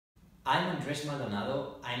I'm Andrés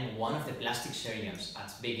Maldonado. I'm one of the plastic surgeons at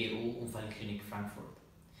BGU Unfallklinik Frankfurt.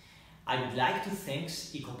 I would like to thank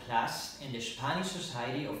ICOPLAST and the Spanish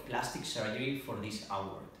Society of Plastic Surgery for this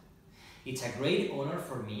award. It's a great honor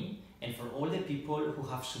for me and for all the people who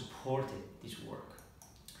have supported this work.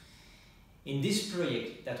 In this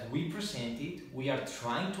project that we presented, we are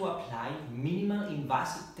trying to apply minimal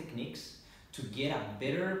invasive techniques to get a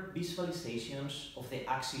better visualizations of the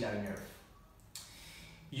axillary nerve.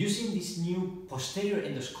 Using this new posterior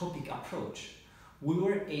endoscopic approach, we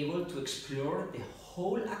were able to explore the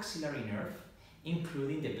whole axillary nerve,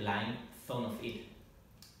 including the blind zone of it.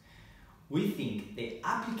 We think the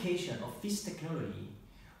application of this technology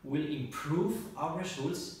will improve our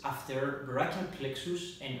results after brachial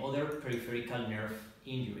plexus and other peripheral nerve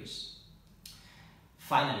injuries.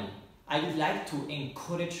 Finally, I would like to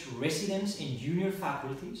encourage residents and junior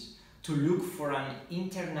faculties to look for an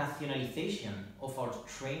internationalization of our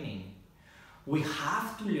training. We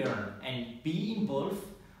have to learn and be involved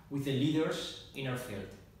with the leaders in our field.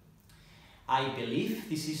 I believe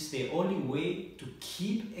this is the only way to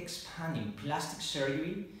keep expanding plastic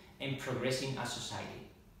surgery and progressing as society.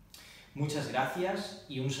 Muchas gracias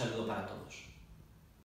y un saludo para todos.